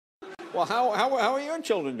Well, how are your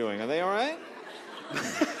children doing? Are they all right?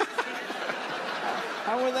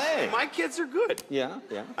 How are they? My kids are good. Yeah,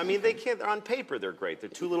 yeah. I mean, they can't. On paper, they're great. They're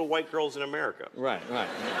two little white girls in America. Right, right.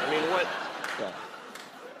 I mean, what? Yeah.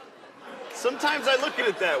 Sometimes I look at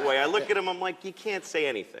it that way. I look at them. I'm like, you can't say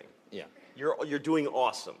anything. Yeah. You're doing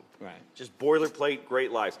awesome. Right. Just boilerplate,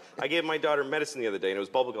 great lives. I gave my daughter medicine the other day, and it was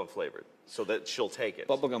bubblegum flavored, so that she'll take it.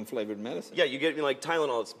 Bubblegum flavored medicine? Yeah, you get me like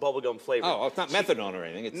Tylenol. It's bubblegum flavored. Oh, it's not methadone or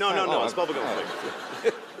anything. It's no, it's bubblegum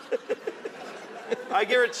flavored. I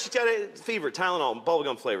give her, she's got a fever, Tylenol,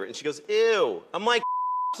 bubblegum flavor, and she goes, ew. I'm like,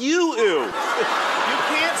 you, ew. You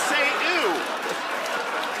can't say ew.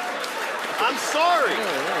 I'm sorry.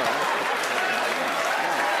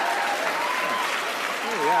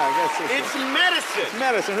 Yeah, I guess it's medicine. It's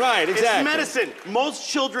medicine, right, exactly. It's medicine. Most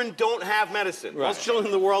children don't have medicine. Right. Most children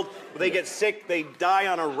in the world, when they get sick, they die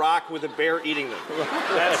on a rock with a bear eating them.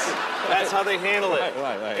 That's how they handle it.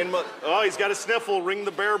 Right. And, oh, he's got a sniffle, ring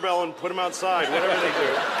the bear bell and put him outside, whatever they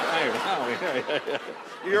do.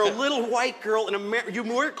 You're a little white girl in America. You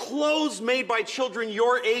wear clothes made by children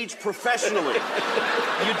your age professionally.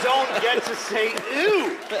 You don't get to say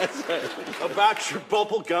ew about your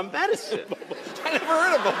bubblegum medicine. I never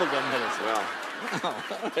heard of bubblegum medicine.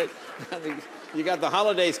 Well, you got the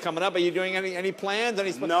holidays coming up. Are you doing any plans? No,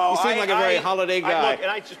 you seem like a very holiday guy. Look,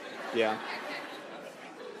 and yeah.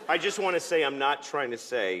 I just want to say I'm not trying to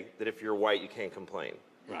say that if you're white you can't complain.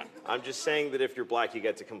 Right. I'm just saying that if you're black you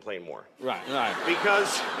get to complain more. Right.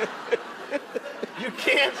 Because you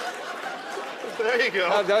can't. There you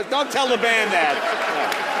go. Don't tell the band that.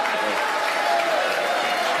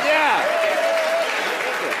 Yeah.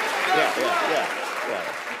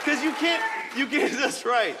 Because you can't, that's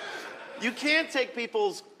right. You can't take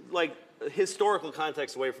people's, like, historical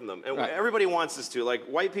context away from them. And everybody wants us to. Like,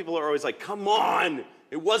 white people are always like, come on,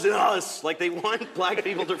 it wasn't us. Like, they want black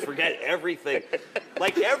people to forget everything.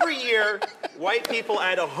 Like, every year, white people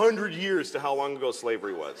add 100 years to how long ago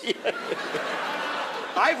slavery was. Yeah.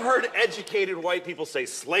 I've heard educated white people say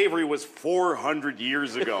slavery was 400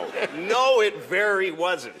 years ago. No, it very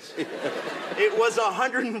wasn't. It was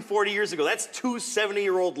 140 years ago. That's two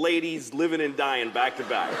 70-year-old ladies living and dying back to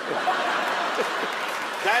back.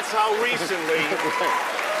 That's how recently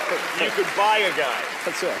you could buy a guy.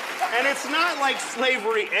 That's right. And it's not like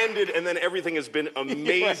slavery ended and then everything has been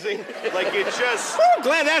amazing. Like it just... Oh,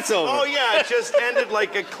 glad that's over. Oh, yeah, it just ended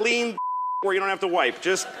like a clean where you don't have to wipe.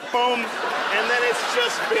 Just boom. And then it's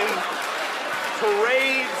just been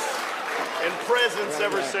parades and presents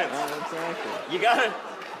ever since. You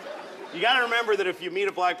gotta remember that if you meet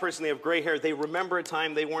a black person, they have gray hair, they remember a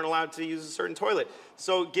time they weren't allowed to use a certain toilet.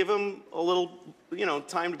 So give them a little,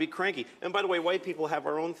 time to be cranky. And by the way, white people have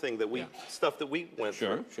our own thing that stuff that we went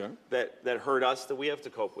through that hurt us that we have to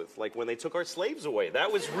cope with. Like when they took our slaves away.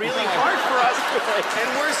 That was really hard for us. And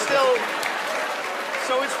we're still,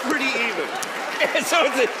 so it's pretty even. So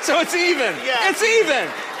it's even. Yeah. It's even.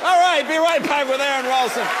 All right, be right back with Aaron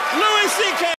Ralston. Louis C.K.